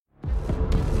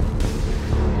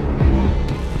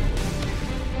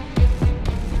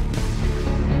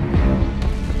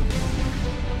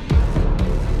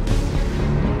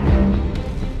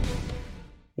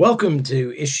Welcome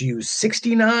to issue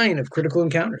 69 of Critical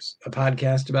Encounters, a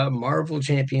podcast about Marvel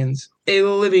Champions, a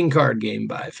living card game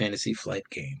by Fantasy Flight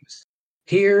Games.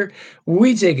 Here,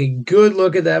 we take a good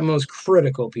look at that most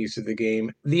critical piece of the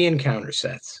game, the encounter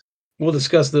sets. We'll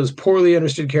discuss those poorly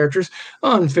understood characters,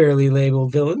 unfairly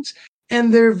labeled villains,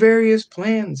 and their various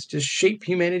plans to shape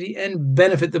humanity and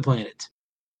benefit the planet,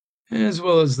 as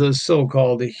well as the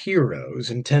so-called heroes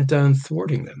intent on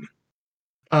thwarting them.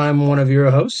 I'm one of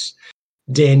your hosts,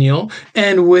 Daniel,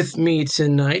 and with me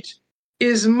tonight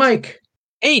is Mike.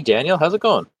 Hey, Daniel, how's it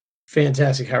going?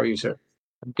 Fantastic. How are you, sir?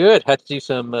 I'm good. Had to do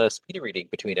some speed reading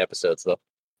between episodes, though.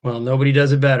 Well, nobody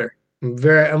does it better.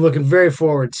 I'm looking very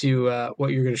forward to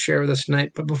what you're going to share with us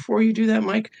tonight. But before you do that,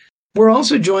 Mike, we're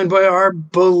also joined by our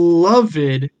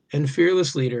beloved and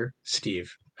fearless leader,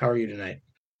 Steve. How are you tonight?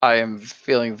 I am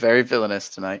feeling very villainous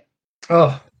tonight.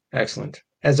 Oh, excellent.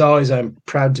 As always, I'm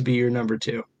proud to be your number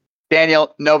two.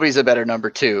 Daniel, nobody's a better number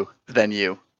two than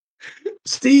you.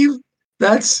 Steve,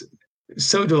 that's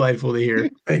so delightful to hear.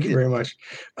 Thank you very much.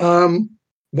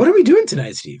 What are we doing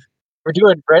tonight, Steve? We're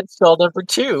doing Red Skull number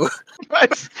 2.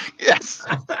 Yes.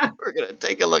 We're going to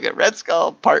take a look at Red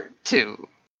Skull Part 2.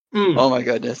 Oh my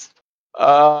goodness.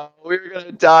 We're going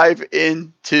to dive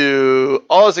into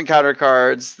all his encounter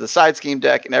cards, the side scheme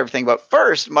deck, and everything. But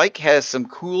first, Mike has some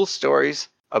cool stories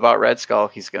about Red Skull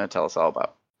he's going to tell us all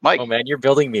about. Mike. Oh, man, you're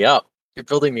building me up.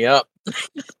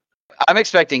 I'm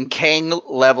expecting Kang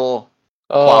level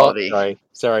quality.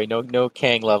 Sorry. No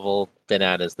Kang level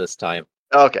bananas this time.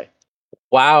 Okay.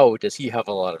 Wow, does he have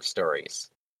a lot of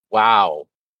stories? Wow.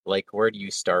 Like, where do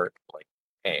you start?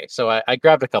 Okay, so I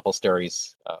grabbed a couple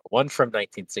stories. One from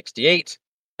 1968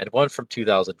 and one from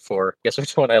 2004. Guess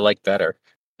which one I like better?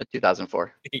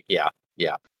 2004. Yeah.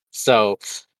 So,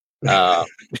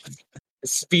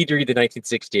 speed read the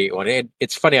 1968 one. And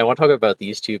it's funny, I want to talk about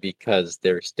these two because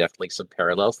there's definitely some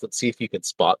parallels. Let's see if you can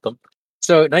spot them.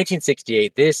 So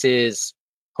 1968, this is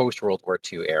post-World War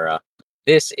II era.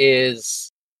 This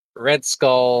is Red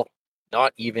Skull,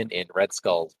 not even in Red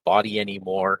Skull's body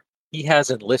anymore. He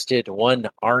has enlisted one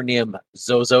Arnim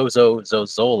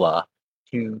Zozola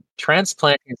to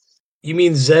transplant his... You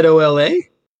mean Z-O-L-A?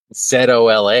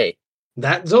 Z-O-L-A.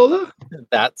 That Zola?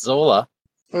 That Zola.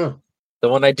 Oh. The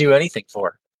one I'd do anything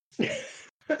for.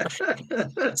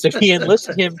 So he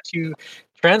enlisted him to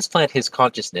transplant his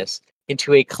consciousness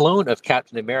into a clone of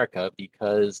Captain America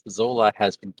because Zola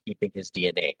has been keeping his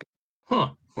DNA. Huh,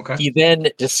 okay. He then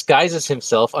disguises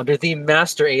himself under the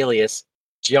master alias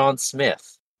John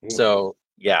Smith. Ooh. So,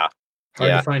 yeah.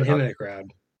 Hard to find him in a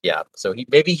crowd. Yeah, so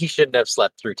maybe he shouldn't have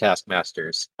slept through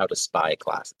Taskmaster's How to Spy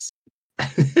classes.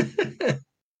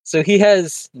 So he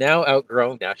has now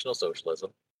outgrown National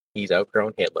Socialism. He's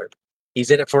outgrown Hitler.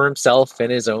 He's in it for himself and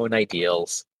his own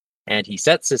ideals. And he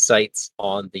sets his sights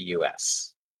on the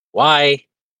US. Why?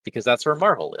 Because that's where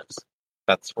Marvel lives.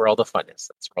 That's where all the fun is.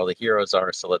 That's where all the heroes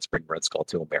are. So let's bring Red Skull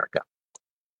to America.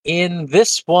 In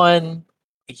this one,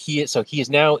 he is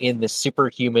now in this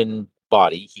superhuman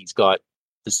body. He's got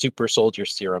the super soldier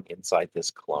serum inside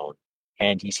this clone.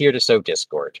 And he's here to sow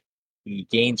discord. He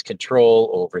gains control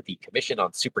over the Commission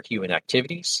on Superhuman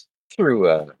Activities through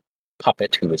a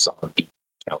puppet who is on the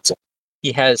council.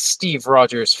 He has Steve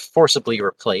Rogers forcibly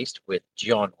replaced with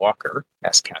John Walker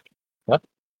as captain.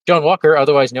 John Walker,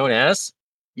 otherwise known as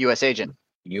U.S. Agent.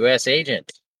 U.S.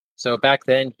 Agent. So back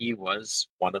then, he was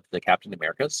one of the Captain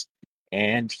Americas,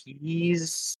 and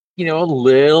he's, a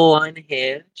little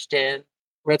unhinged, and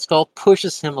Red Skull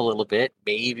pushes him a little bit,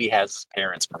 maybe has his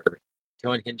parents murdered, to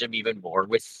unhinge him even more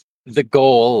with the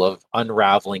goal of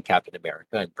unraveling Captain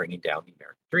America and bringing down the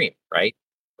American dream, right?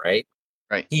 Right.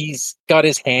 He's got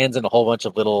his hands in a whole bunch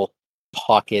of little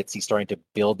pockets. He's starting to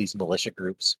build these militia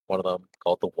groups, one of them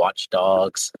called the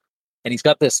Watchdogs. And he's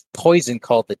got this poison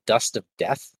called the Dust of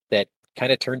Death that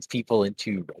kind of turns people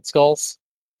into Red Skulls.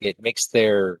 It makes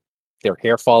their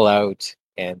hair fall out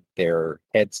and their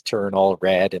heads turn all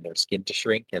red and their skin to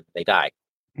shrink and they die.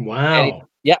 Wow.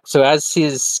 So as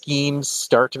his schemes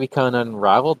start to become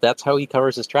unraveled, that's how he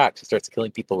covers his tracks. He starts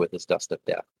killing people with his Dust of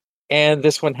Death. And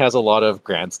this one has a lot of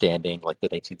grandstanding, like the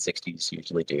 1960s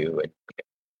usually do. And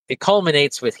it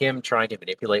culminates with him trying to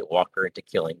manipulate Walker into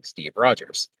killing Steve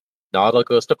Rogers. Not all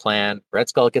goes to plan. Red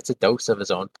Skull gets a dose of his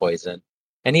own poison.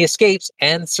 And he escapes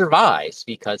and survives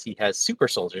because he has super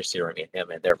soldier serum in him,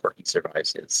 and therefore he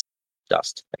survives his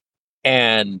dust.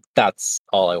 And that's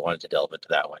all I wanted to delve into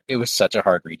that one. It was such a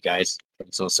hard read, guys.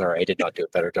 I'm so sorry. I did not do a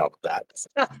better job of that.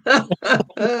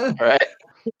 All right.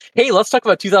 Hey, let's talk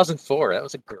about 2004. That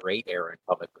was a great era in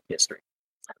comic book history.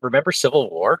 Remember Civil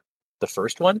War? The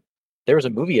first one? There was a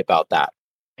movie about that.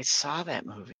 I saw that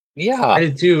movie. Yeah. I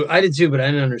did too, but I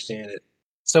didn't understand it.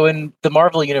 So in the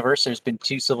Marvel Universe, there's been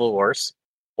 2 Civil Wars,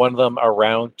 one of them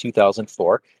around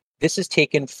 2004. This is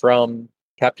taken from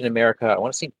Captain America, I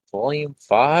want to say Volume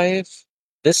 5.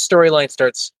 This storyline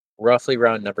starts roughly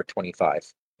around number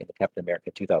 25 in the Captain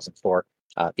America 2004,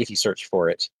 if you search for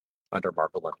it under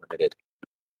Marvel Unlimited.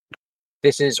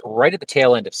 This is right at the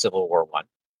tail end of Civil War I,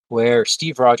 where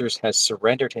Steve Rogers has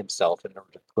surrendered himself in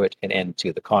order to put an end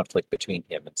to the conflict between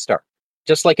him and Stark.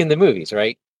 Just like in the movies,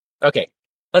 right? Okay,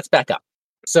 let's back up.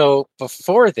 So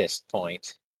before this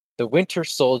point, the Winter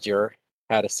Soldier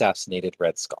had assassinated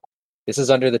Red Skull. This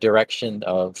is under the direction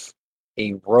of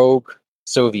a rogue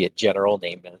Soviet general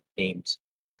named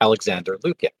Alexander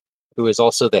Lukin, who is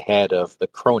also the head of the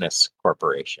Cronus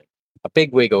Corporation, a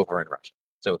bigwig over in Russia.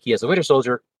 So he has a Winter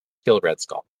Soldier killed Red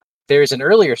Skull. There's an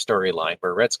earlier storyline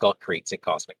where Red Skull creates a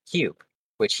cosmic cube,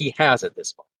 which he has at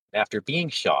this point. After being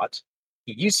shot,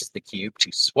 he uses the cube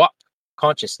to swap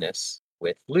consciousness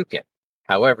with Lukin.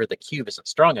 However, the cube isn't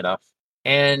strong enough,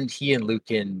 and he and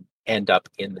Lukin end up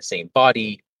in the same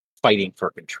body, fighting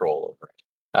for control over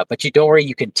it. But you don't worry,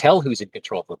 you can tell who's in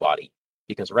control of the body,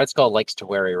 because Red Skull likes to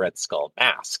wear a Red Skull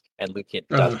mask, and Lukin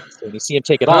doesn't. So when you see him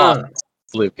take it off, it's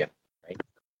Lukin. Right?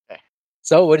 Okay.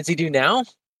 So what does he do now?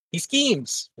 He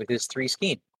schemes with his 3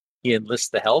 scheme. He enlists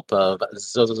the help of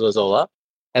Zola,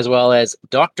 as well as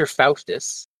Dr.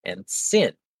 Faustus and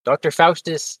Sin. Dr.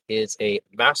 Faustus is a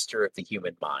master of the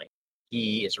human mind.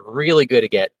 He is really good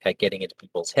at getting into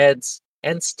people's heads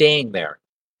and staying there.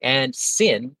 And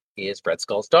Sin is Red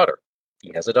Skull's daughter.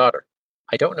 He has a daughter.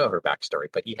 I don't know her backstory,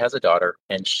 but he has a daughter,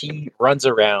 and she runs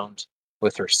around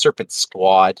with her Serpent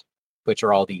Squad, which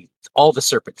are all the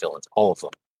Serpent villains. All of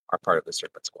them are part of the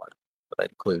Serpent Squad. But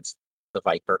that includes the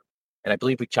Viper, and I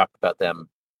believe we talked about them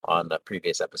on the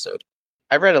previous episode.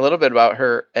 I read a little bit about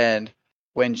her, and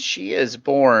when she is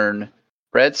born,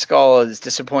 Red Skull is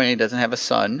disappointed he doesn't have a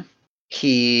son.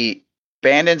 He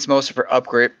abandons most of her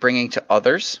upbringing to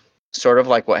others, sort of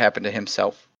like what happened to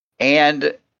himself.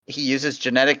 And he uses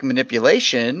genetic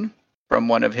manipulation from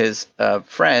one of his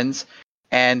friends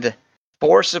and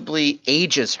forcibly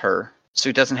ages her so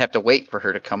he doesn't have to wait for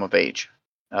her to come of age.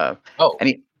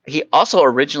 And he also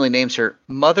originally names her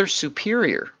Mother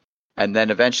Superior. And then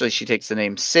eventually she takes the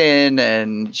name Sin,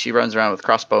 and she runs around with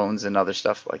crossbones and other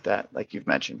stuff like that, like you've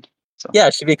mentioned. So yeah,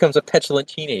 she becomes a petulant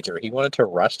teenager. He wanted to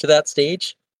rush to that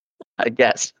stage? I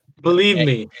guess. Believe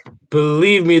me,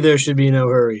 there should be no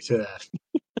hurry to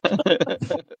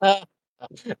that.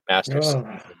 Masters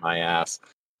Oh. my ass.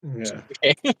 Yeah.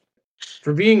 Okay.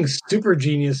 For being super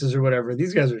geniuses or whatever,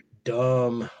 these guys are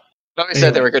dumb. Nobody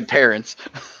said they were good parents.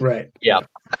 Right. Yeah.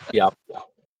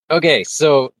 Okay,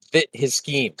 so his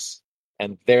schemes,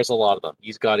 and there's a lot of them.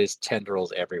 He's got his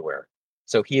tendrils everywhere.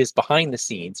 So he is behind the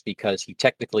scenes because he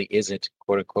technically isn't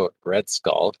quote unquote Red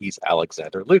Skull. He's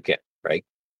Alexander Lukin, right?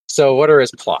 So what are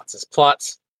his plots? His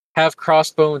plots have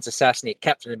Crossbones assassinate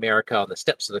Captain America on the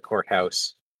steps of the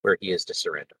courthouse where he is to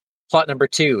surrender. Plot number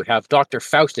 2, have Dr.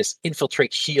 Faustus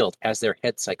infiltrate S.H.I.E.L.D. as their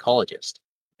head psychologist.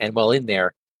 And while in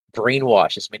there,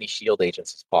 brainwash as many S.H.I.E.L.D.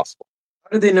 agents as possible. How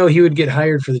did they know he would get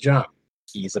hired for the job?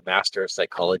 He's a master of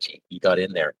psychology. He got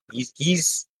in there.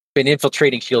 He's been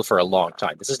infiltrating S.H.I.E.L.D. for a long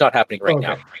time. This is not happening right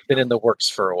now. It's been in the works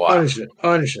for a while.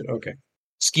 Understood. Okay.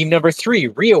 Scheme number 3,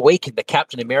 reawaken the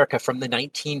Captain America from the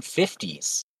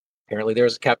 1950s. Apparently there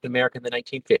was a Captain America in the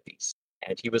 1950s.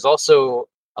 And he was also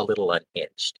a little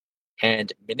unhinged.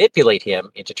 And manipulate him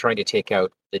into trying to take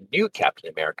out the new Captain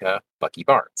America, Bucky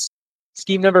Barnes.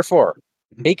 Scheme number 4,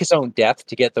 make his own death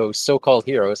to get those so-called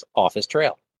heroes off his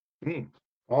trail.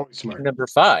 Always smart. Scheme number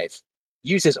 5,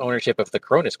 use his ownership of the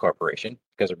Cronus Corporation,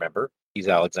 because remember, he's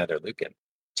Alexander Lukin,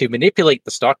 to manipulate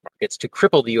the stock markets to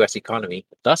cripple the U.S. economy,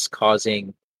 thus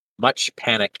causing much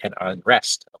panic and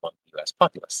unrest among the U.S.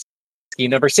 populace.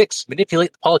 Scheme number 6,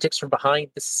 manipulate the politics from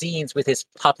behind the scenes with his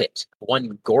puppet,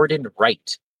 one Gordon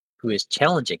Wright, who is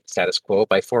challenging the status quo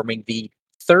by forming the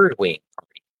Third Wing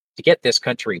Party to get this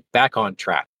country back on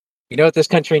track. You know what this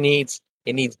country needs?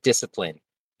 It needs discipline.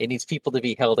 It needs people to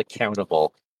be held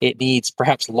accountable. It needs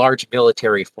perhaps large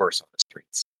military force on the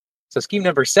streets. So scheme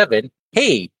number 7,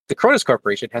 hey, the Cronus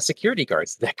Corporation has security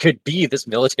guards that could be this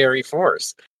military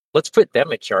force. Let's put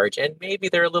them in charge, and maybe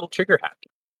they're a little trigger happy.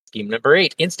 Scheme number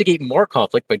 8, instigate more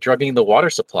conflict by drugging the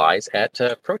water supplies at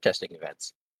protesting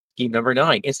events. Scheme number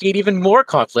 9, instigate even more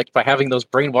conflict by having those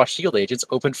brainwashed S.H.I.E.L.D. agents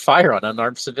open fire on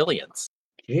unarmed civilians.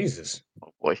 Jesus.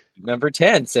 Oh boy. Scheme number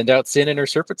 10, send out Sin and her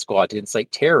Serpent Squad to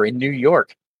incite terror in New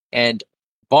York and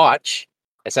botch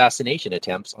assassination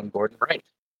attempts on Gordon Wright.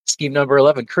 Scheme number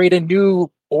 11, create a new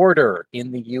order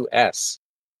in the U.S.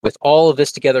 With all of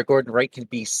this together, Gordon Wright can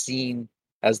be seen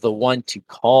as the one to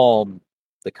calm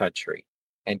the country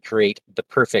and create the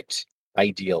perfect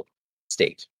ideal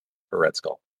state for Red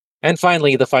Skull. And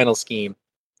finally, the final scheme,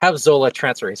 have Zola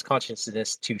transfer his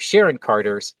consciousness to Sharon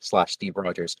Carter's / Steve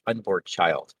Rogers' unborn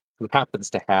child, who happens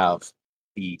to have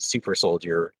the super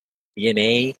soldier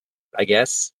DNA, I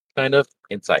guess, kind of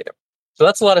inside him. So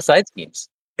that's a lot of side schemes.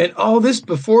 And all this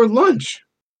before lunch.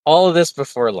 All of this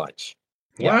before lunch.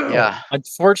 Wow. Yeah.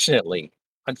 Unfortunately,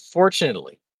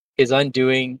 his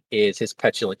undoing is his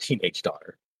petulant teenage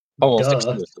daughter. Almost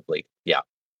exclusively. Yeah.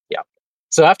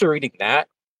 So after reading that,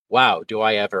 wow, do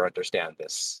I ever understand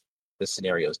this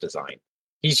scenario's design.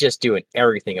 He's just doing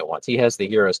everything at once. He has the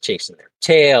heroes chasing their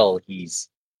tail. He's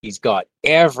got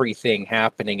everything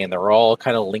happening, and they're all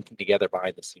kind of linking together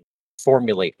behind the scenes.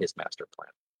 Formulate his master plan.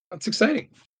 That's exciting.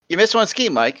 You missed one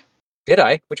scheme, Mike. Did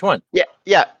I? Which one?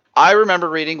 Yeah. I remember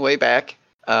reading way back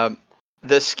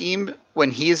the scheme when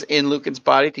he's in Lucan's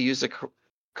body to use the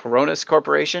Coronis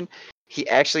Corporation. He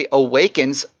actually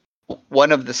awakens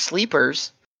one of the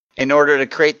sleepers in order to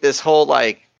create this whole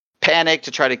panic to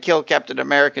try to kill Captain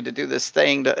America, to do this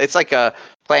thing. It's like a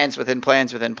plans within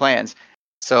plans within plans.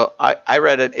 So I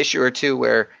read an issue or two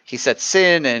where he sets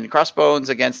Sin and Crossbones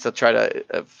against to try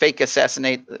to fake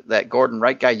assassinate that Gordon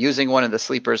Wright guy using one of the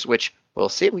sleepers, which we'll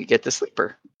see. We get the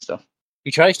sleeper. So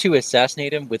he tries to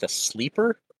assassinate him with a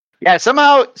sleeper. Yeah,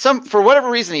 somehow, for whatever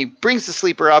reason, he brings the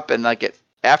sleeper up, and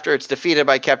after it's defeated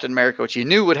by Captain America, which you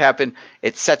knew would happen,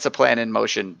 it sets a plan in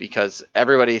motion because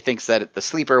everybody thinks that the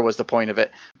sleeper was the point of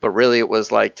it, but really it was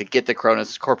to get the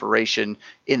Cronus Corporation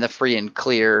in the free and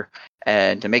clear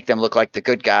and to make them look like the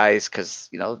good guys because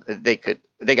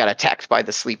they got attacked by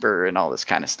the sleeper and all this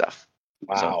kind of stuff.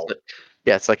 Wow. So,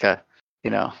 it's like a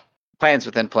plans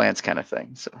within plans kind of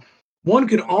thing. So one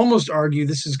could almost argue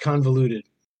this is convoluted.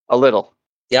 A little.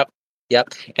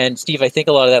 Yep. And Steve, I think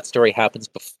a lot of that story happens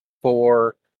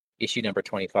before issue number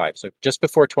 25. So just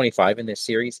before 25 in this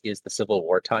series is the Civil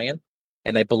War tie-in.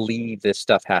 And I believe this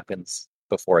stuff happens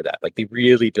before that. They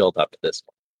really build up to this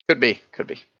one. Could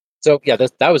be. So yeah,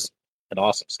 that was an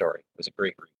awesome story. It was a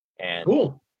great read. And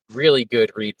cool. Really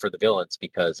good read for the villains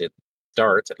because it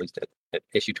starts, at least at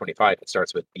issue 25, it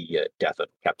starts with the death of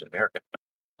Captain America.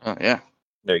 Oh, yeah.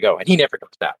 There you go. And he never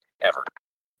comes back, ever.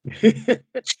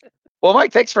 Well,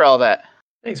 Mike, thanks for all that.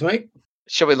 Thanks, Mike.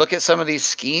 Shall we look at some of these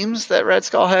schemes that Red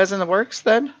Skull has in the works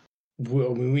then?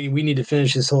 Well, we need to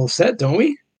finish this whole set, don't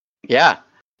we? Yeah.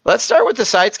 Let's start with the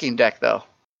side scheme deck, though.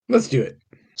 Let's do it.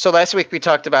 So last week we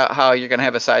talked about how you're going to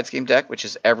have a side scheme deck, which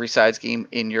is every side scheme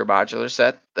in your modular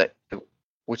set,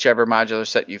 whichever modular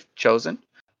set you've chosen,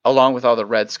 along with all the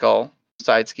Red Skull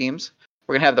side schemes.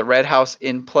 We're going to have the Red House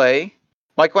in play.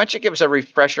 Mike, why don't you give us a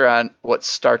refresher on what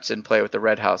starts in play with the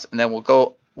Red House, and then we'll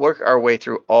go work our way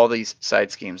through all these side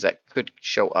schemes that could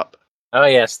show up. Oh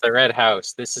yes, the Red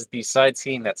House. This is the side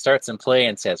scheme that starts in play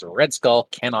and says Red Skull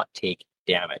cannot take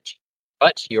damage.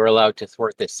 But you're allowed to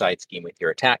thwart this side scheme with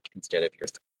your attack instead of your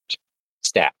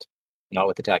stat, not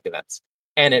with attack events.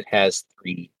 And it has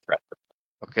 3 threat.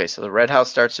 Okay, so the Red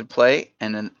House starts in play,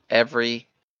 and then every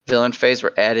villain phase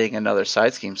we're adding another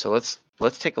side scheme. So let's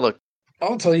take a look.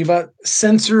 I'll tell you about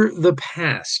Censor the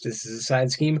Past. This is a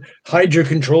side scheme. Hydra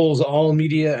controls all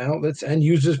media outlets and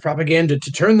uses propaganda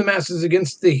to turn the masses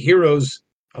against the heroes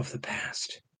of the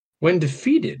past. When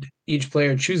defeated, each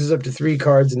player chooses up to 3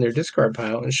 cards in their discard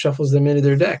pile and shuffles them into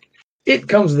their deck. It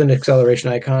comes with an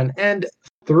acceleration icon and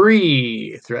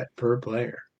 3 threat per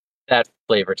player. That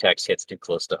flavor text hits too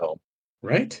close to home.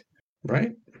 Right.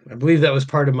 I believe that was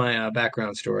part of my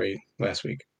background story last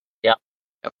week. Yeah.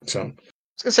 So...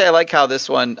 I was going to say, I like how this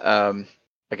one,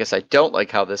 I guess I don't like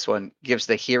how this one gives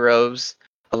the heroes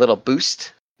a little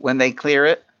boost when they clear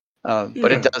it.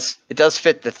 But it does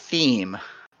fit the theme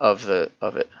of it.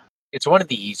 It's one of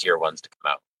the easier ones to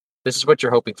come out. This is what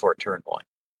you're hoping for at turn 1.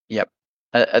 Yep.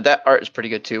 That art is pretty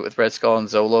good too, with Red Skull and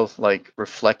Zolo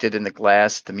reflected in the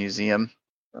glass at the museum.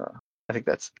 I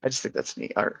just think that's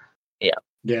neat art.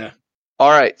 Yeah. All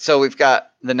right, so we've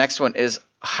got the next one is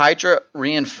Hydra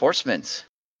reinforcements.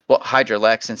 What Hydra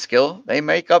lacks in skill, they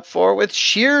make up for with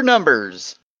sheer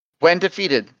numbers. When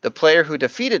defeated, the player who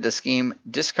defeated the scheme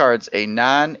discards a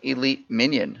non-elite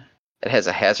minion. It has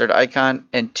a hazard icon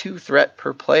and 2 threat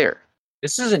per player.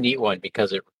 This is a neat one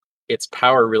because its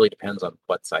power really depends on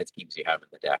what side schemes you have in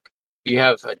the deck. If you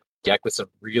have a deck with some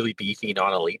really beefy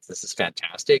non-elites, this is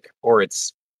fantastic. Or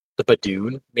it's the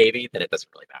Badoon, maybe, then it doesn't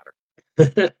really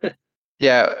matter.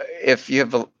 Yeah, if you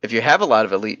have a lot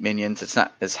of elite minions, it's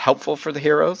not as helpful for the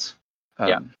heroes.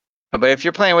 But if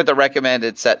you're playing with the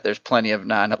recommended set, there's plenty of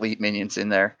non-elite minions in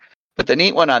there. But the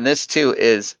neat one on this too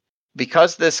is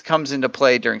because this comes into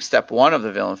play during step 1 of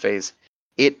the villain phase,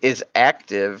 it is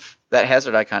active. That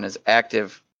hazard icon is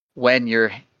active when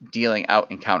you're dealing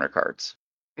out encounter cards.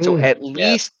 So at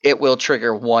least it will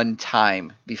trigger one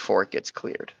time before it gets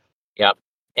cleared. Yep.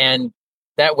 And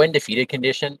that when defeated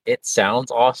condition, it sounds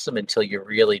awesome until you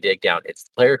really dig down. It's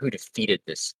the player who defeated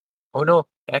this. Oh no,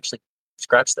 actually,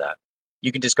 scratch that.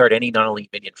 You can discard any non-elite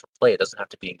minion from play. It doesn't have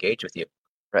to be engaged with you.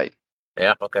 Right.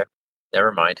 Yeah, okay.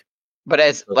 Never mind. But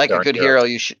as like a good hero,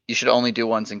 you should only do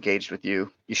ones engaged with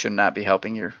you. You should not be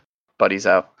helping your buddies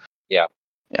out. Yeah.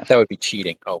 That would be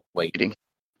cheating. Oh, wait. Cheating.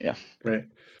 Yeah. Right.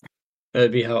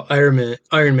 That'd be how Iron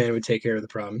Man would take care of the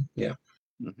problem. Yeah.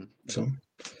 Mm-hmm. So,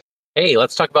 hey,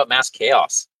 let's talk about mass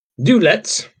chaos.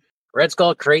 Let's. Red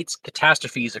Skull creates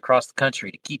catastrophes across the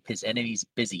country to keep his enemies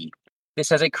busy. This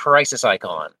has a crisis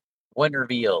icon. When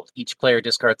revealed, each player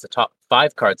discards the top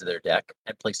 5 cards of their deck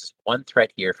and places 1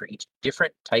 threat here for each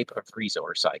different type of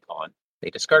resource icon they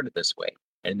discarded this way.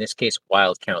 And in this case,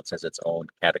 wild counts as its own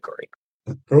category.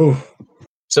 Oh.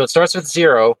 So it starts with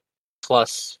 0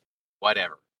 plus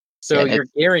whatever. So you're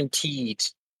guaranteed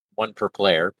 1 per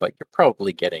player, but you're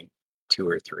probably getting 2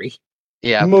 or 3.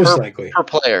 Yeah, most likely. Per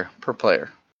player.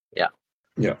 Yeah.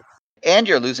 Yeah. And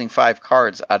you're losing 5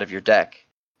 cards out of your deck,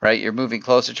 right? You're moving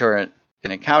closer to an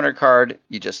encounter card.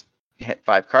 You just hit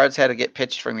 5 cards had to get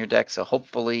pitched from your deck, so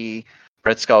hopefully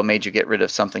Red Skull made you get rid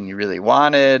of something you really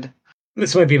wanted.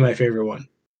 This might be my favorite one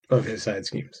of his side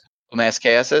schemes. Mass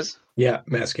Chaos is? Yeah,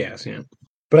 Mass Chaos, yeah.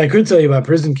 But I could tell you about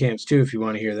prison camps, too, if you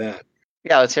want to hear that.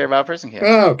 Yeah, let's hear about prison camps.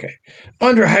 Oh, okay.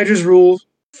 Under Hydra's rules,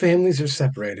 families are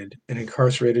separated and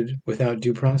incarcerated without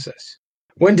due process.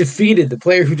 When defeated, the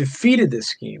player who defeated this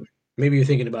scheme, maybe you're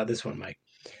thinking about this one, Mike.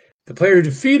 The player who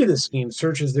defeated the scheme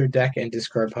searches their deck and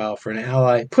discard pile for an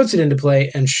ally, puts it into play,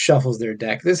 and shuffles their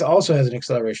deck. This also has an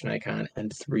acceleration icon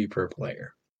and 3 per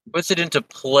player. Puts it into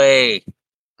play.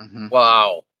 Mm-hmm.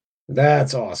 Wow.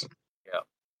 That's awesome.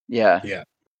 Yeah.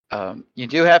 You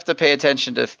do have to pay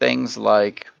attention to things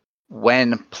like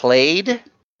when played,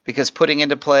 because putting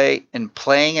into play and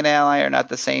playing an ally are not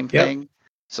the same thing.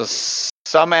 So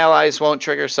some allies won't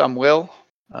trigger, some will.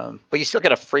 But you still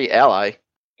get a free ally.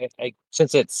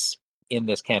 Since it's in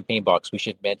this campaign box, we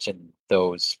should mention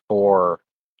those 4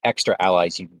 extra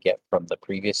allies you can get from the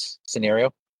previous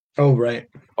scenario. Oh, right.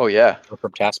 Oh, yeah. Or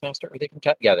from Taskmaster? Are they from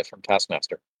they're from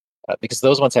Taskmaster. Because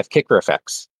those ones have kicker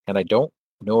effects. And I don't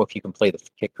know if you can play the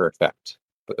kicker effect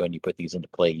when you put these into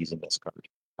play using this card.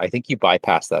 I think you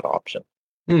bypass that option.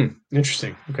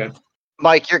 Interesting. Okay.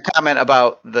 Mike, your comment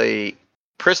about the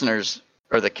prisoners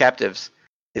or the captives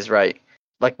is right.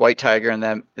 Like White Tiger and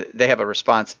them, they have a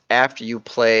response after you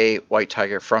play White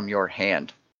Tiger from your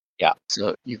hand. Yeah.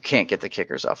 So you can't get the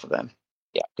kickers off of them.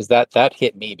 Yeah, because that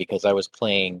hit me because I was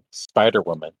playing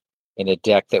Spider-Woman in a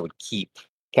deck that would keep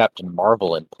Captain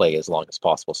Marvel in play as long as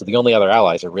possible. So the only other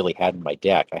allies I really had in my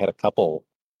deck, I had a couple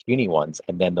puny ones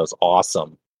and then those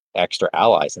awesome extra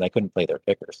allies, and I couldn't play their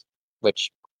kickers, which,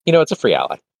 it's a free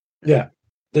ally. Yeah,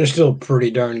 they're still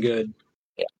pretty darn good.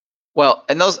 Yeah. Well,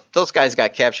 and those guys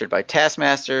got captured by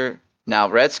Taskmaster. Now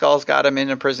Red Skull's got them in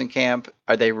a prison camp.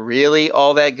 Are they really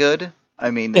all that good? I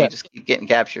mean, they just keep getting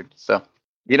captured. So,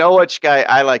 you know which guy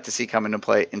I like to see come into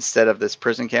play instead of this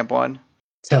prison camp one?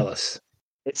 Tell us.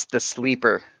 It's the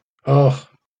Sleeper. Oh.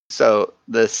 So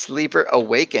the Sleeper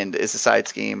Awakened is a side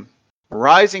scheme.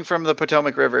 Rising from the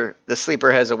Potomac River, the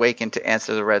Sleeper has awakened to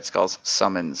answer the Red Skull's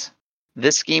summons.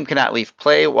 This scheme cannot leave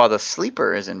play while the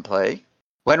Sleeper is in play.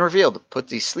 When revealed, put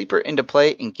the Sleeper into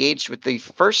play engaged with the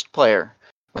first player.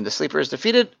 When the Sleeper is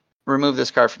defeated, remove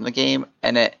this card from the game,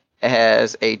 and it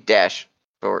has a dash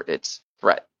for its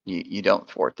threat. You don't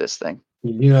thwart this thing.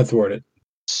 You do not thwart it.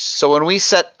 So when we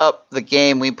set up the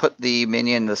game, we put the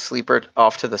minion, the Sleeper,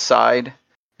 off to the side,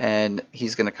 and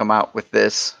he's going to come out with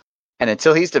this. And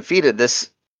until he's defeated, this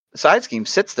side scheme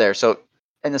sits there.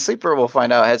 And the Sleeper, we'll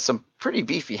find out, has some pretty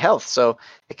beefy health. So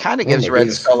it kind of gives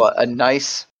Red Skull a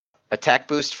nice attack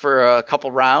boost for a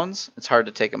couple rounds. It's hard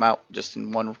to take him out just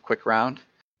in one quick round.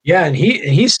 Yeah, and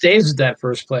he stays with that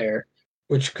first player,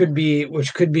 which could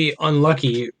be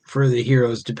unlucky for the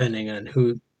heroes depending on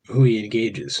who he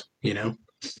engages,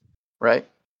 Right.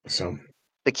 So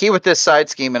the key with this side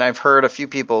scheme, and I've heard a few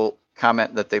people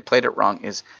comment that they played it wrong,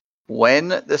 is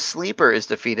when the Sleeper is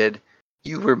defeated,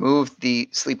 you remove the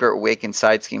Sleeper Awakened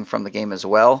side scheme from the game as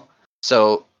well.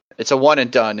 So it's a one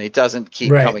and done. It doesn't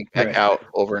keep coming back out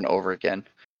over and over again,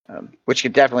 which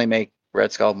could definitely make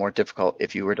Red Skull more difficult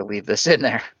if you were to leave this in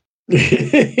there.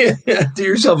 Do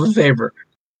yourself a favor.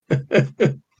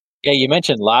 Yeah, you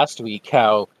mentioned last week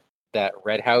how that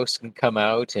Red House can come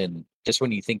out, and just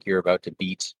when you think you're about to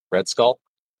beat Red Skull,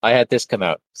 I had this come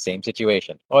out. Same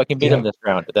situation. Oh, I can beat him this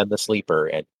round, but then the Sleeper,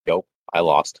 and nope, I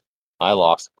lost.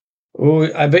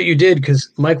 Oh, I bet you did,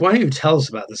 because Mike, why don't you tell us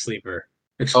about the sleeper?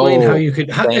 Explain how Oh, you could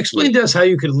thank explain you. to us how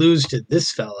you could lose to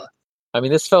this fella. I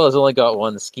mean, this fella's only got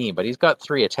one scheme, but he's got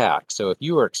 3 attacks. So if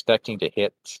you were expecting to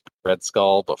hit Red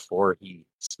Skull before he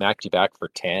smacked you back for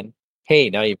 10, hey,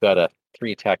 now you've got a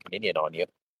 3-attack minion on you.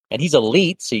 And he's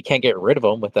elite, so you can't get rid of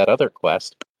him with that other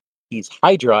quest. He's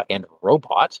Hydra and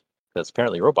Robot, because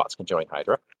apparently robots can join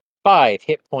Hydra. 5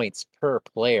 hit points per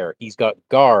player. He's got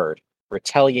Guard,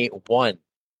 Retaliate 1,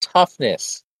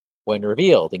 Toughness. When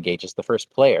revealed, engages the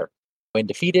first player. When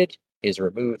defeated, is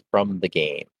removed from the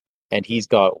game. And he's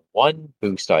got 1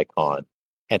 boost icon,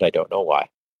 and I don't know why.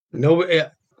 No,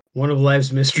 one of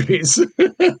life's mysteries.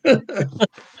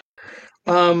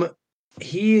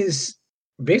 He is,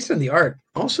 based on the art,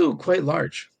 also quite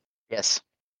large. Yes.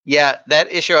 Yeah,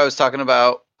 that issue I was talking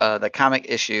about, the comic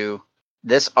issue,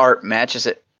 this art matches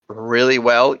it really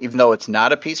well, even though it's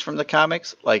not a piece from the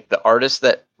comics. Like, the artists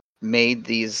that made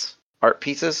these art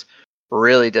pieces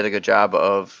really did a good job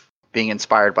of being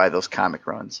inspired by those comic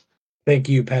runs. Thank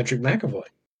you, Patrick McAvoy.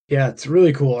 Yeah, it's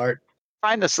really cool art. I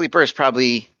find the sleeper is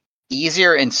probably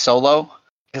easier in solo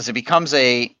because it becomes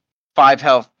a 5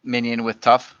 health minion with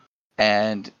tough.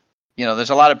 And, there's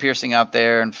a lot of piercing out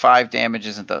there, and 5 damage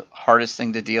isn't the hardest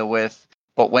thing to deal with.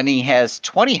 But when he has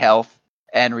 20 health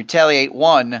and retaliate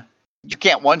 1, you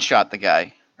can't one-shot the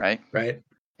guy, right? Right.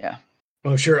 Yeah.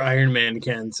 Well, sure, Iron Man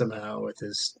can somehow with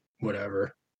his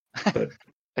whatever. But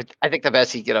I think the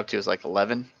best he'd get up to is like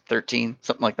 11, 13,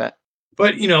 something like that.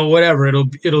 But whatever,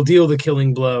 it'll deal the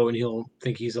killing blow, and he'll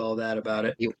think he's all that about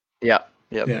it. Yeah.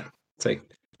 It's like,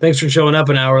 thanks for showing up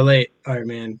an hour late, Iron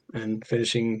Man, and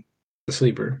finishing the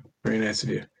sleeper. Very nice of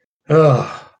you.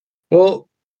 Oh, well,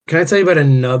 can I tell you about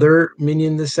another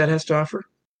minion this set has to offer?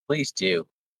 Please do.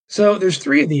 So there's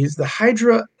 3 of these. The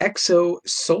Hydra Exo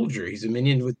Soldier. He's a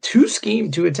minion with 2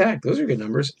 scheme, 2 attack. Those are good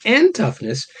numbers. And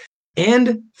toughness.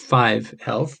 And 5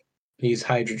 health. He's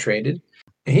Hydra traded.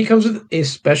 And he comes with a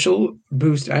special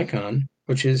boost icon,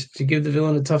 which is to give the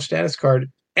villain a tough status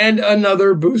card and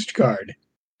another boost card.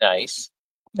 Nice.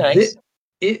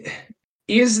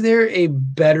 Is there a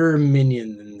better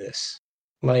minion than this?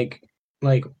 Like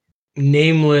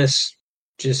nameless,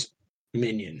 just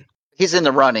minion. He's in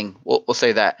the running. We'll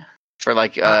say that for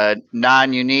like a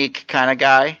non-unique kind of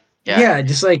guy. Yeah,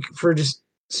 just like for just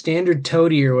standard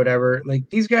toady or whatever. Like,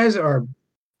 these guys are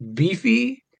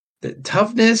beefy, the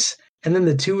toughness, and then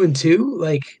the 2 and 2.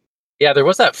 Like, yeah, there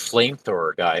was that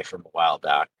flamethrower guy from a while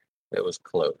back that was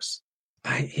close.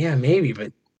 Yeah, maybe,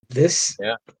 but this,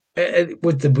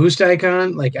 with the boost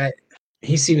icon, like,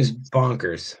 he seems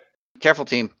bonkers. Careful,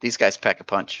 team. These guys pack a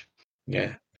punch.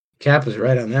 Yeah, Cap is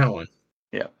right on that one.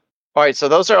 Yeah. All right, so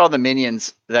those are all the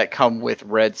minions that come with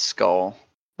Red Skull.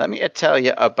 Let me tell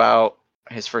you about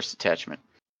his first attachment.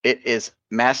 It is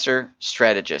Master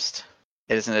Strategist.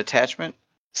 It is an attachment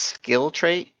skill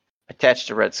trait attached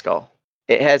to Red Skull.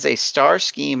 It has a star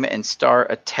scheme and star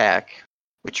attack,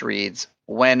 which reads,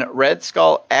 when Red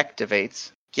Skull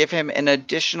activates, give him an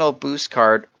additional boost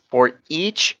card for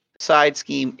each side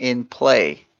scheme in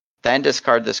play. Then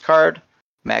discard this card,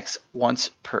 max once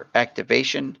per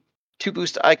activation. 2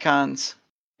 boost icons,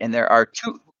 and there are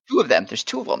two of them. There's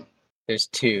 2 of them. There's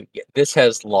 2. Yeah, this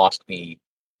has lost me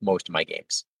most of my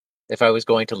games. If I was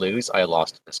going to lose, I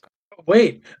lost this card.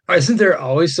 Wait, isn't there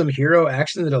always some hero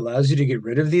action that allows you to get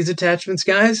rid of these attachments,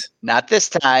 guys? Not this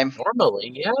time.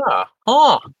 Normally, yeah.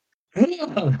 Huh.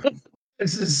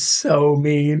 This is so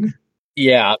mean.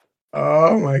 Yeah.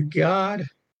 Oh my god.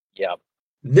 Yeah.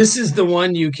 This is the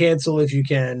one you cancel if you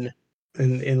can,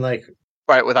 in like,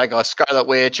 right, with like a Scarlet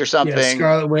Witch or something. Yeah,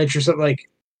 Scarlet Witch or something. Like,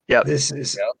 yep. This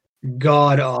is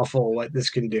god awful what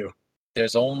this can do.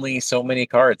 There's only so many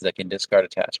cards that can discard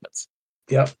attachments.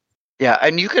 Yep. Yeah,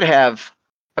 and you could have,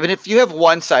 if you have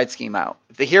one side scheme out,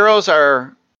 if the heroes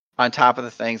are on top of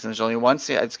the things and there's only one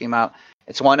side scheme out,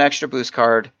 it's 1 extra boost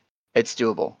card, it's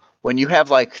doable. When you have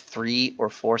like 3 or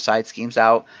 4 side schemes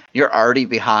out, you're already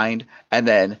behind, and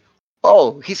then,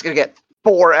 he's going to get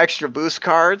 4 extra boost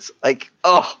cards? Like,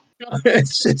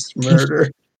 it's just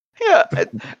murder. Yeah.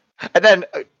 And then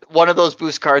one of those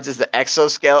boost cards is the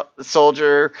Exo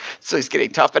Soldier, so he's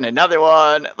getting tough in another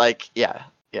one. Like, yeah.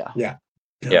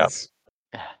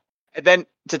 And then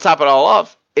to top it all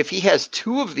off, if he has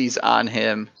 2 of these on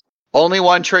him, only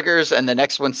one triggers and the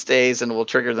next one stays and will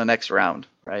trigger the next round,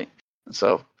 right?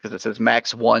 So, because it says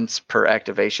max once per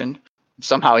activation,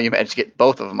 somehow you manage to get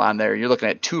both of them on there. You're looking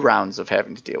at 2 rounds of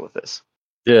having to deal with this.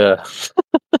 Yeah.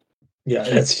 Yeah,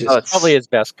 that's just... it's probably his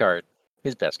best card.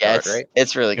 His best card, right?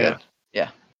 It's really good. Yeah.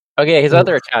 Okay, his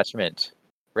other attachment,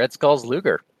 Red Skull's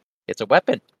Luger. It's a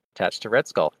weapon attached to Red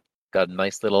Skull. Got a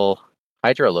nice little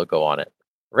Hydra logo on it.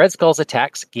 Red Skull's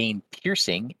attacks gain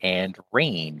piercing and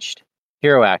ranged.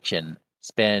 Hero action,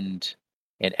 spend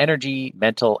an energy,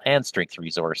 mental, and strength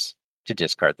resource to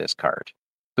discard this card.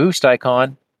 Boost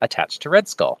icon attached to Red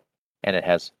Skull, and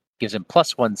it gives him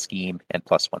 +1 scheme and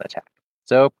 +1 attack.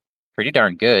 So pretty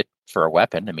darn good for a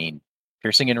weapon. I mean,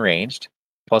 piercing and ranged,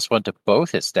 +1 to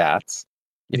both his stats.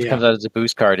 If it comes out as a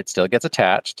boost card, it still gets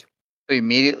attached. So he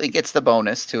immediately gets the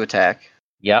bonus to attack.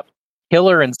 Yep.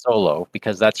 Killer and solo,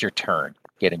 because that's your turn,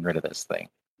 getting rid of this thing.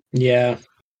 Yeah.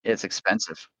 It's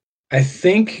expensive. I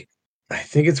think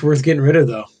it's worth getting rid of,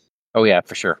 though. Oh, yeah,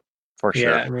 for sure. For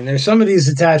sure. Yeah, I mean, there's some of these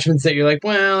attachments that you're like,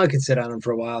 well, I could sit on them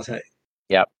for a while.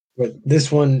 Yep. But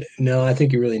this one, no, I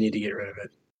think you really need to get rid of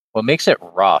it. What makes it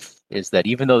rough is that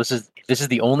even though this is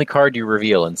the only card you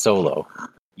reveal in solo,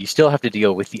 you still have to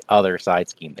deal with the other side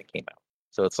scheme that came out.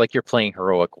 So it's like you're playing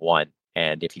Heroic 1,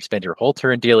 and if you spend your whole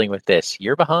turn dealing with this,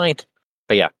 you're behind.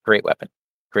 But yeah, great weapon.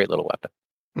 Great little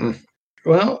weapon.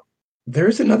 Well,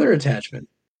 there's another attachment,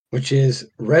 which is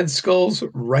Red Skull's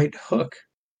right hook.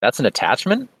 That's an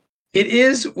attachment? It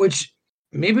is, which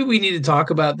maybe we need to talk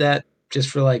about that just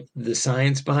for like the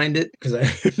science behind it, because I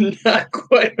not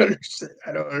quite understand.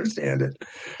 I don't understand it.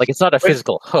 Like, it's not a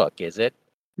physical hook, is it?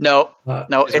 No,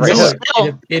 it's a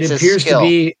skill. It appears to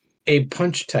be a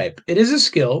punch type. It is a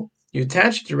skill. You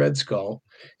attach it to Red Skull.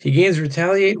 He gains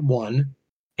Retaliate 1,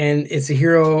 and it's a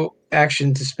hero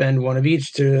action to spend 1 of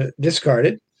each to discard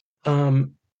it,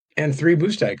 and 3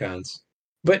 boost icons.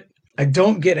 But I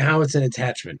don't get how it's an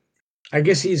attachment. I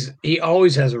guess he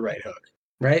always has a right hook,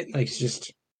 right? Like, it's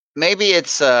just... Maybe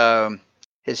it's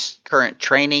his current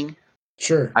training.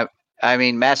 Sure. I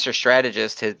mean, Master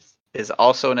Strategist is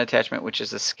also an attachment, which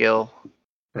is a skill.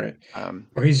 Right.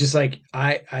 Or he's just like,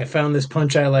 I found this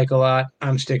punch I like a lot.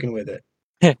 I'm sticking with it.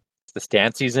 It's the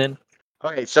stance he's in.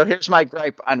 Okay, so here's my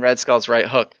gripe on Red Skull's right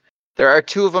hook. There are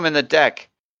 2 of them in the deck,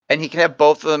 and he can have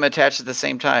both of them attached at the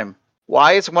same time.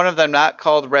 Why is one of them not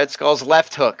called Red Skull's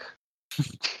left hook?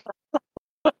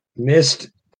 Missed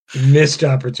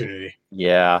opportunity.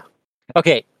 Yeah.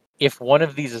 Okay, if one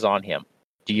of these is on him,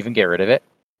 do you even get rid of it?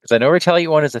 Because I know Retaliate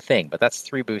 1 is a thing, but that's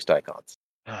 3 boost icons.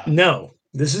 No,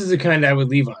 this is the kind I would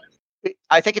leave on him.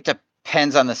 I think it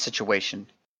depends on the situation.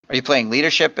 Are you playing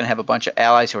leadership and have a bunch of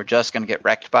allies who are just going to get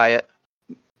wrecked by it?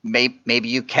 Maybe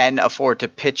you can afford to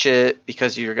pitch it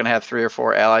because you're going to have 3 or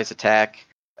 4 allies attack.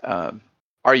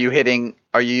 Are you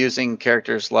using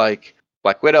characters like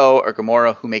Black Widow or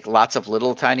Gamora who make lots of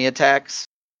little tiny attacks,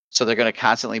 so they're going to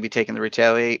constantly be taking the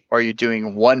retaliate? Or are you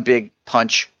doing one big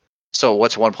punch? So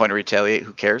what's 1 point of retaliate?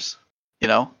 Who cares? You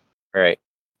know? Right.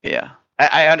 Yeah.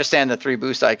 I understand the 3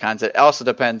 boost icons. It also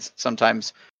depends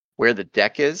sometimes where the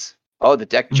deck is. Oh, the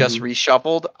deck just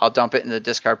reshuffled. I'll dump it in the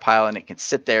discard pile and it can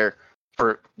sit there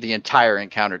for the entire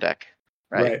encounter deck.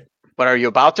 Right. But are you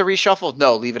about to reshuffle?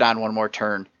 No, leave it on 1 more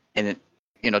turn. And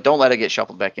don't let it get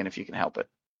shuffled back in if you can help it.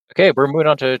 Okay, we're moving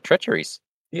on to treacheries.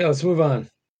 Yeah, let's move on.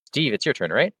 Steve, it's your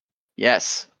turn, right?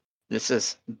 Yes. This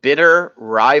is Bitter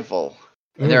Rival.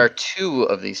 And there are 2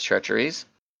 of these treacheries.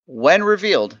 When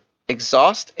revealed,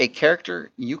 exhaust a character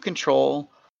you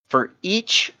control for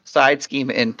each side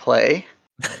scheme in play.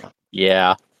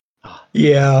 Yeah.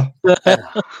 Yeah.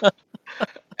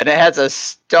 And it has a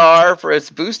star for its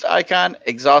boost icon.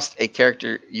 Exhaust a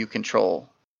character you control.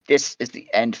 This is the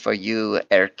end for you,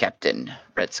 Air Captain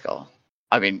Red Skull.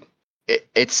 I mean,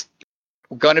 it's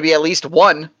going to be at least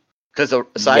 1 because the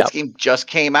side scheme just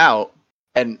came out,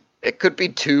 and it could be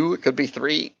 2, it could be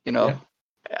 3. Yeah.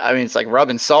 I mean, it's like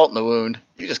rubbing salt in the wound.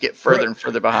 You just get further and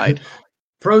further behind.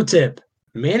 Pro tip: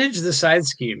 manage the side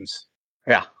schemes.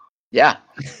 Yeah.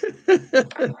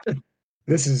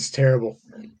 This is terrible.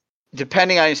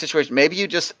 Depending on your situation, maybe you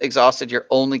just exhausted your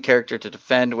only character to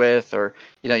defend with, or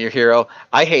your hero.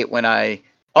 I hate when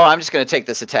I'm just going to take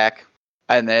this attack,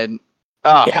 and then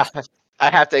I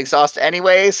have to exhaust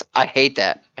anyways. I hate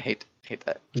that. I hate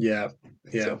that. Yeah.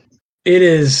 So. It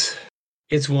is.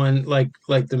 It's one like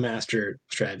the master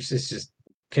strategist. It's just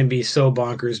can be so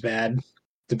bonkers bad,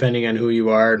 depending on who you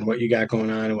are and what you got going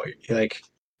on and what you like.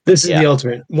 This is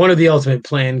one of the ultimate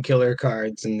plan killer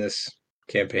cards in this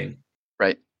campaign.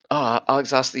 Right. I'll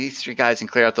exhaust these 3 guys and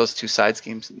clear out those 2 side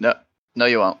schemes. No,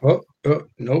 you won't. Oh,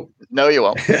 nope. No, you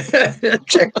won't.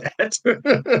 Check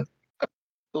that.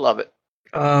 Love it.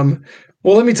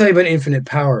 Well, let me tell you about Infinite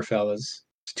Power, fellas.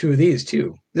 It's 2 of these,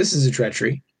 too. This is a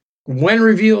treachery. When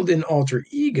revealed in Alter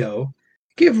Ego,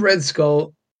 give Red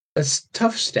Skull a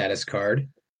tough status card,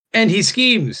 and he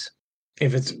schemes.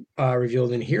 If it's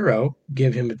revealed in Hero,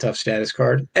 give him a tough status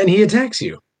card, and he attacks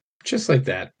you. Just like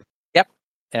that. Yep.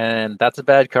 And that's a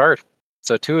bad card.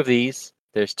 So 2 of these,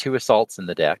 there's 2 assaults in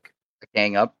the deck.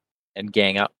 Gang up. And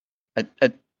gang up.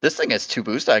 this thing has 2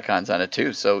 boost icons on it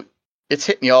too, so it's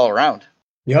hitting you all around.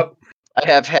 Yep. I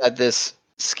have had this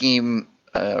scheme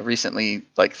recently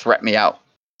like threat me out.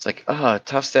 It's like, oh,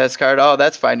 tough stats card. Oh,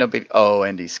 that's fine. No big. Oh,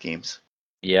 and these schemes.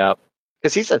 Yep.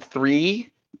 Because he's a 3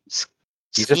 He's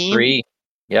scheme. a 3.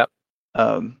 Yep.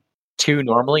 2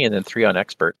 normally and then 3 on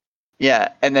expert. Yeah,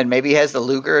 and then maybe he has the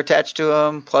Luger attached to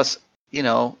him. Plus,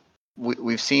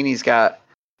 we've seen he's got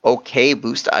okay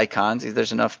boost icons.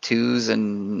 There's enough 2s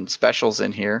and specials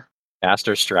in here.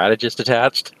 Master strategist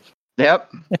attached.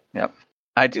 Yep. Yep.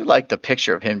 I do like the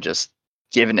picture of him just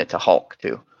giving it to Hulk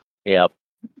too. Yep.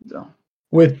 So.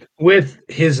 With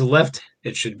his left,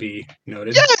 it should be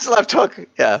noted. Yeah, his left hook.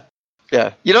 Yeah.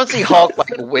 Yeah. You don't see Hulk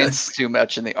like wince too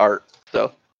much in the art.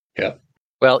 So. Yeah.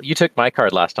 Well, you took my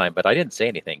card last time, but I didn't say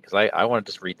anything because I wanted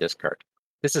to just read this card.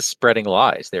 This is Spreading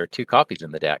Lies. There are 2 copies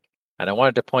in the deck. And I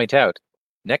wanted to point out,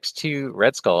 next to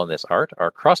Red Skull in this art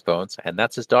are Crossbones, and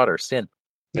that's his daughter, Sin.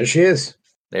 There she is.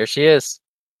 There she is.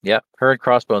 Yep, her and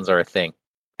Crossbones are a thing.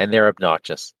 And they're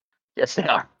obnoxious. Yes, they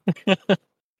are.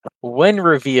 When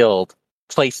revealed,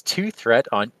 place 2 threat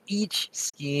on each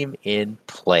scheme in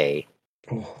play.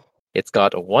 Oh. It's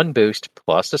got 1 boost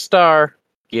plus a star.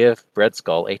 Give Red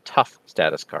Skull a tough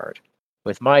status card.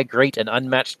 With my great and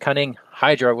unmatched cunning,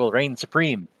 Hydra will reign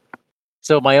supreme.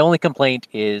 So my only complaint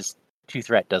is 2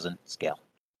 threat doesn't scale.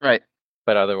 Right.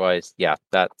 But otherwise, yeah,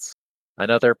 that's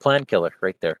another plan killer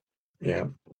right there. Yeah.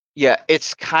 Yeah,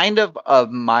 it's kind of a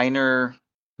minor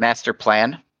master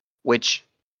plan, which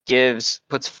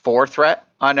puts 4 threat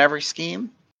on every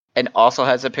scheme, and also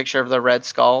has a picture of the Red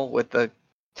Skull with the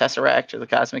Tesseract or the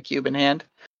Cosmic Cube in hand.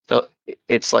 So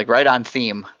it's like right on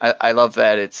theme. I love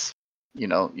that it's, you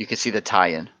can see the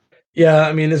tie-in. Yeah,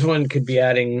 I mean, this one could be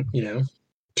adding,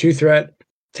 2 threat,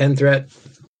 10 threat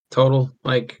total.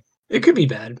 Like, it could be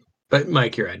bad. But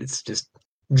Mike, you're right. It's just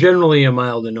generally a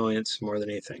mild annoyance more than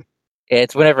anything.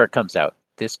 It's whenever it comes out.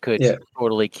 This could Yeah.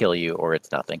 totally kill you, or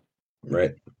it's nothing.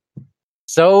 Right.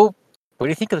 So, what do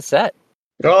you think of the set?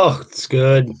 Oh, it's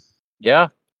good. Yeah.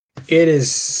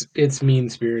 It's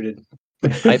mean-spirited.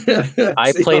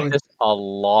 I played this a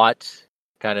lot,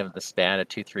 kind of in the span of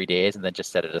 2-3 days, and then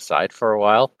just set it aside for a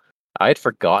while. I had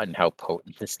forgotten how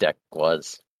potent this deck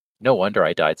was. No wonder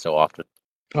I died so often.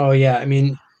 Oh, yeah. I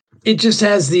mean, it just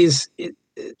has these...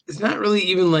 It's not really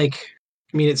even like...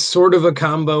 I mean, it's sort of a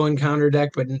combo and counter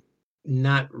deck, but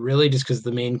not really, just because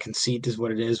the main conceit is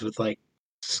what it is with, like,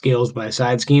 skills by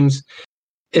side schemes.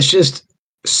 It's just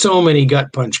so many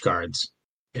gut punch cards.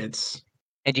 And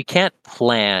you can't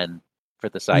plan for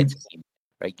the side scheme,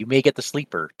 right? You may get the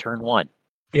sleeper turn 1.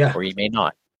 Yeah. Or you may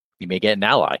not. You may get an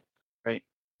ally. Right.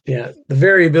 Yeah. The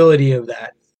variability of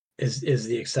that is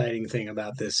the exciting thing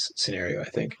about this scenario, I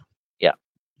think. Yeah.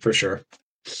 For sure.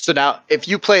 So now, if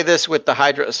you play this with the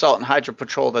Hydra Assault and Hydra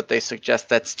Patrol that they suggest,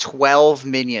 that's 12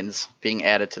 minions being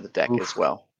added to the deck as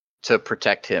well to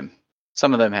protect him.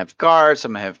 Some of them have guard,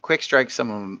 some have quick strike, some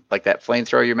of them, like that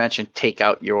flamethrower you mentioned, take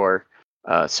out your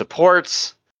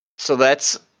supports. So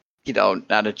that's,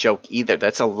 not a joke either.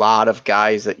 That's a lot of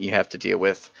guys that you have to deal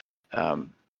with,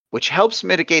 which helps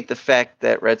mitigate the fact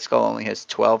that Red Skull only has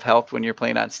 12 health when you're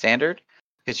playing on standard,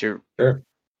 because you've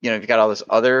got all these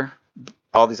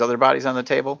other bodies on the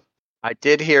table. I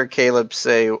did hear Caleb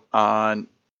say on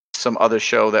some other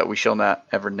show that we shall not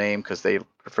ever name because they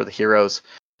prefer the heroes,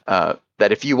 that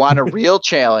if you want a real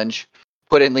challenge,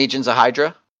 put in Legions of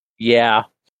Hydra. Yeah.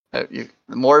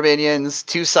 More minions,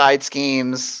 2 side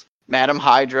schemes, Madam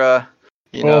Hydra,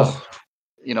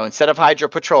 instead of Hydra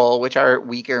Patrol, which are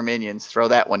weaker minions, throw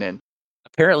that one in.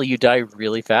 Apparently you die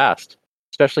really fast,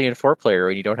 especially in 4-player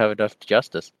when you don't have enough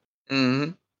justice.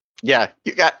 Mm-hmm. Yeah,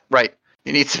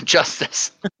 you need some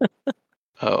justice.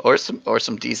 or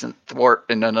some decent thwart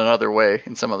in another way,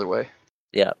 in some other way.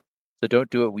 Yeah. So don't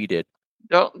do what we did.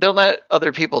 Don't let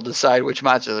other people decide which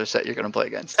modular set you're going to play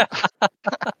against.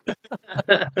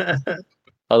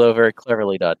 Although very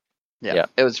cleverly done. Yeah,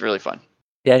 it was really fun.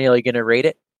 Daniel, are you going to rate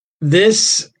it?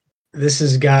 This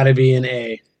has got to be an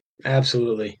A.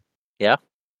 Absolutely. Yeah?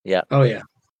 Yeah. Oh,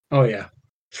 yeah.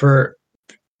 For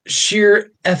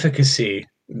sheer efficacy,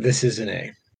 this is an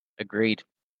A. Agreed.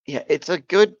 Yeah, it's a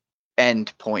good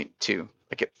end point, too.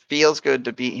 Like, it feels good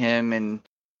to beat him, and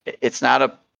it's not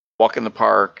a walk in the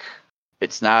park.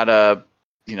 It's not a,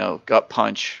 gut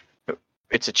punch.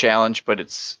 It's a challenge, but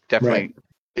it's definitely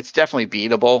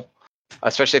beatable,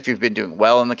 especially if you've been doing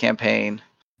well in the campaign.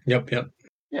 Yep.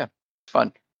 Yeah, it's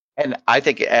fun. And I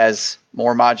think as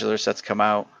more modular sets come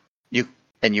out, you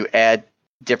add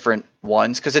different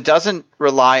ones, because it doesn't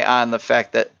rely on the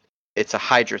fact that it's a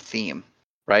Hydra theme,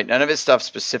 right? None of his stuff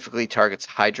specifically targets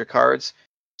Hydra cards.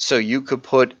 So you could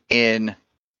put in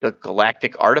the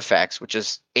Galactic Artifacts, which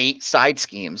is 8 side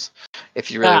schemes,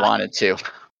 if you really wanted to,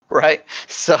 right?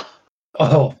 So,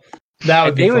 that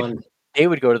would be fun. They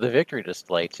would go to the victory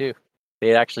display too.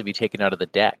 They'd actually be taken out of the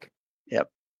deck. Yep.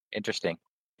 Interesting.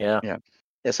 Yeah.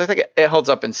 So I think it holds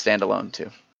up in standalone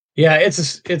too. Yeah,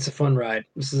 it's a fun ride.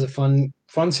 This is a fun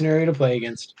scenario to play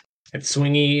against. It's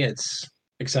swingy. It's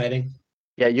exciting.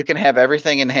 Yeah, you can have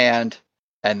everything in hand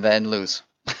and then lose.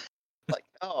 Like,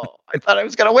 I thought I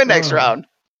was going to win next round.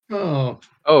 Oh,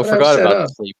 forgot about the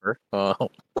sleeper. Oh.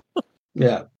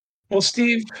 Yeah. Well,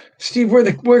 Steve,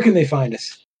 where can they find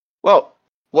us? Well,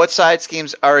 what side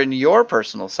schemes are in your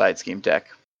personal side scheme deck?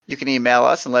 You can email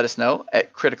us and let us know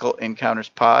at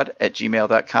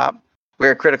criticalencounterspod@gmail.com.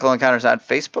 We're Critical Encounters on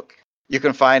Facebook. You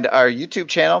can find our YouTube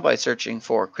channel by searching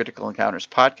for Critical Encounters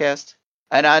Podcast.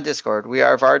 And on Discord, we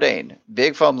are Vardane,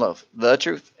 Big Foam Loaf, The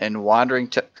Truth, and Wandering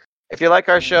Took. If you like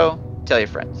our show, tell your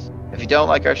friends. If you don't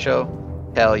like our show,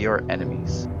 tell your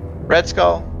enemies. Red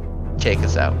Skull, take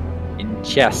us out. In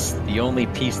chess, the only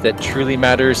piece that truly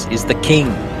matters is the king,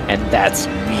 and that's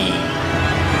me.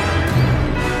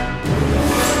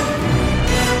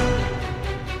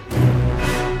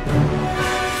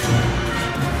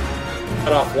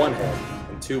 Cut off one head,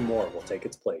 and 2 more will take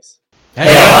its place.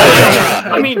 Hey,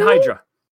 I mean Hydra.